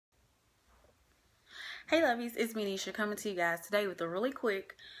Hey lovies, it's me Nisha coming to you guys today with a really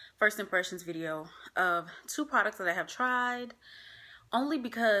quick first impressions video of two products that I have tried only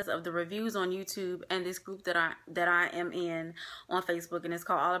because of the reviews on YouTube and this group that I am in on Facebook, and it's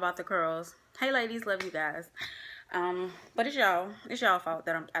called All About the Curls. Hey ladies, love you guys. But it's y'all fault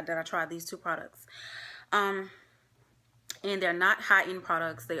that I tried these two products. And they're not high-end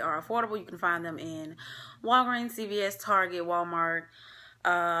products. They are affordable. You can find them in Walgreens, CVS, Target, Walmart,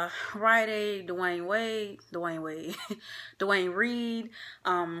 Rite Aid, Dwayne Reed,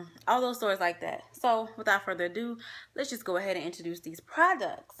 all those stores like that. So without further ado, let's just go ahead and introduce these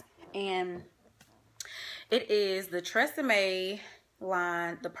products. And it is the Tresemme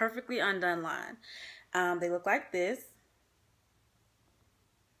line, the Perfectly Undone line. They look like this.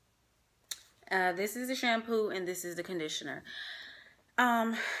 This is the shampoo and this is the conditioner.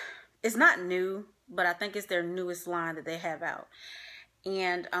 It's not new, but I think it's their newest line that they have out.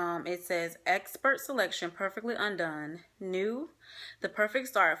 And it says expert selection, perfectly undone, new, the perfect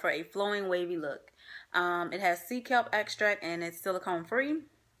start for a flowing wavy look. It has sea kelp extract and it's silicone free.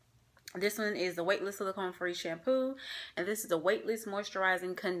 This one is the weightless silicone free shampoo, and this is the weightless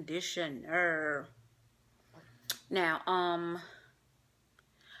moisturizing conditioner. Now,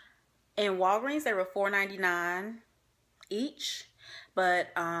 in Walgreens they were $4.99 each, but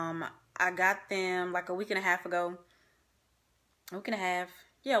I got them like a week and a half ago. A week and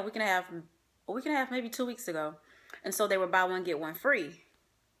a half, maybe 2 weeks ago. And so they were buy one, get one free.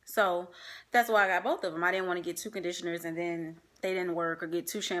 So that's why I got both of them. I didn't want to get two conditioners and then they didn't work, or get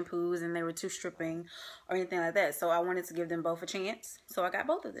two shampoos and they were too stripping or anything like that. So I wanted to give them both a chance. So I got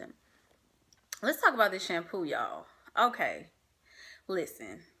both of them. Let's talk about this shampoo, y'all. Okay,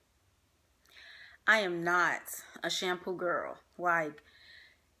 listen. I am not a shampoo girl. Like,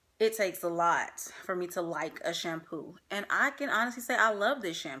 it takes a lot for me to like a shampoo. And I can honestly say I love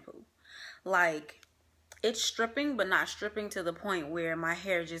this shampoo. Like, it's stripping, but not stripping to the point where my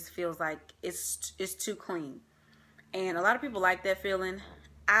hair just feels like it's too clean. And a lot of people like that feeling.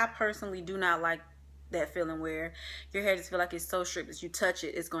 I personally do not like that feeling where your hair just feel like it's so stripped that you touch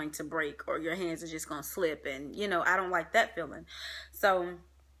it, it's going to break, or your hands are just going to slip. And, you know, I don't like that feeling. So,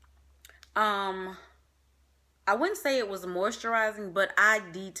 I wouldn't say it was moisturizing, but I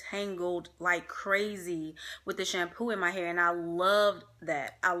detangled like crazy with the shampoo in my hair, and I loved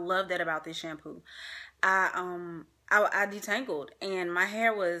that. I love that about this shampoo. I detangled, and my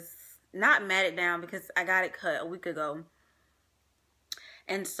hair was not matted down because I got it cut a week ago.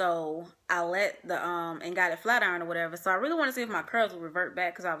 And so I let the and got it flat iron or whatever. So I really want to see if my curls will revert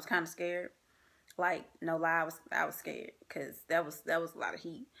back, because I was kind of scared. Like, no lie, I was scared because that was a lot of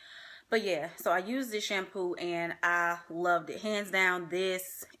heat. But yeah, so I used this shampoo and I loved it. Hands down,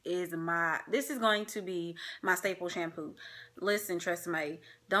 this is going to be my staple shampoo. Listen, Tresemme,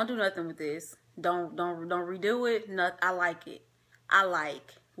 don't do nothing with this. Don't redo it. I like it.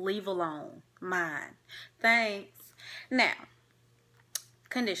 Leave alone. Mine. Thanks. Now,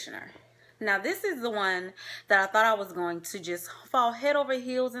 conditioner. Now, this is the one that I thought I was going to just fall head over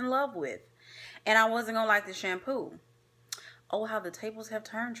heels in love with. And I wasn't going to like the shampoo. Oh, how the tables have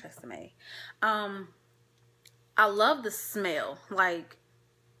turned, Tresemme. I love the smell. Like,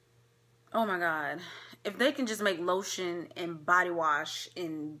 oh my God. If they can just make lotion and body wash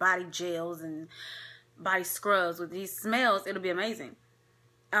and body gels and body scrubs with these smells, it'll be amazing.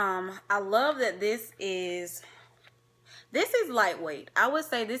 I love that this is lightweight. I would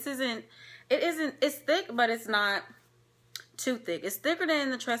say it's thick, but it's not too thick. It's thicker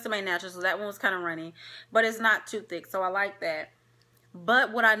than the Tresemme Natural, so that one was kind of runny, but it's not too thick, so I like that.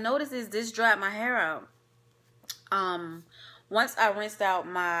 But what I noticed is this dried my hair out. Once I rinsed out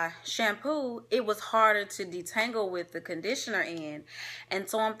my shampoo, it was harder to detangle with the conditioner in, and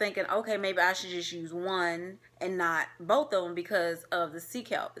so I'm thinking, okay, maybe I should just use one and not both of them because of the sea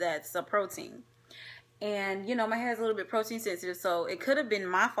kelp. That's a protein. And, you know, my hair is a little bit protein sensitive, so it could have been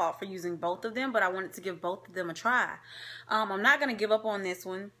my fault for using both of them, but I wanted to give both of them a try. I'm not going to give up on this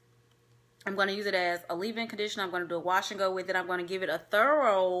one. I'm going to use it as a leave-in conditioner. I'm going to do a wash and go with it. I'm going to give it a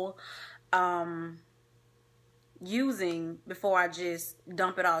thorough using before I just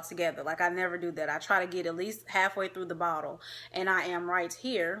dump it all together. Like, I never do that. I try to get at least halfway through the bottle, and I am right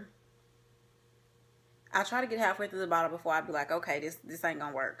here. I try to get halfway through the bottle before I be like, okay, this ain't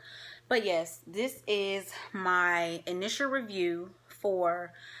gonna work. But yes, this is my initial review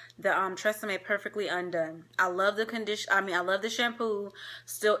for the Tresemme Perfectly Undone. I love the I love the shampoo.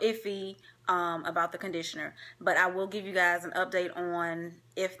 Still iffy about the conditioner, but I will give you guys an update on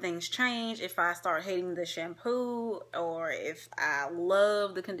if things change, if I start hating the shampoo, or if I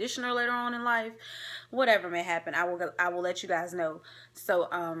love the conditioner later on in life. Whatever may happen, I will let you guys know. So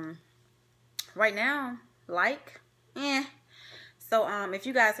right now, eh. So if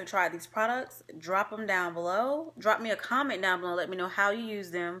you guys have tried these products, drop them down below. Drop me a comment down below. Let me know how you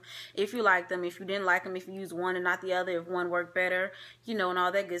use them, if you like them, if you didn't like them, if you use one and not the other, if one worked better, you know, and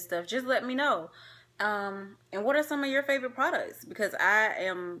all that good stuff. Just let me know. And what are some of your favorite products? Because I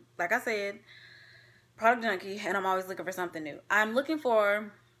am, like I said, product junkie, and I'm always looking for something new. I'm looking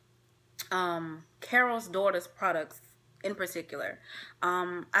for Carol's daughter's products in particular.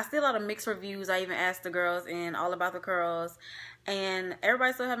 I see a lot of mixed reviews. I even asked the girls in All About the Curls, and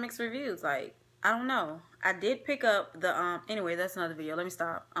everybody still have mixed reviews. Like, I don't know. I did pick up the anyway, that's another video. Let me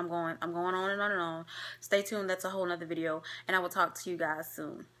stop. I'm going on and on and on. Stay tuned. That's a whole nother video, and I will talk to you guys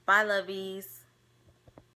soon. Bye, lovies.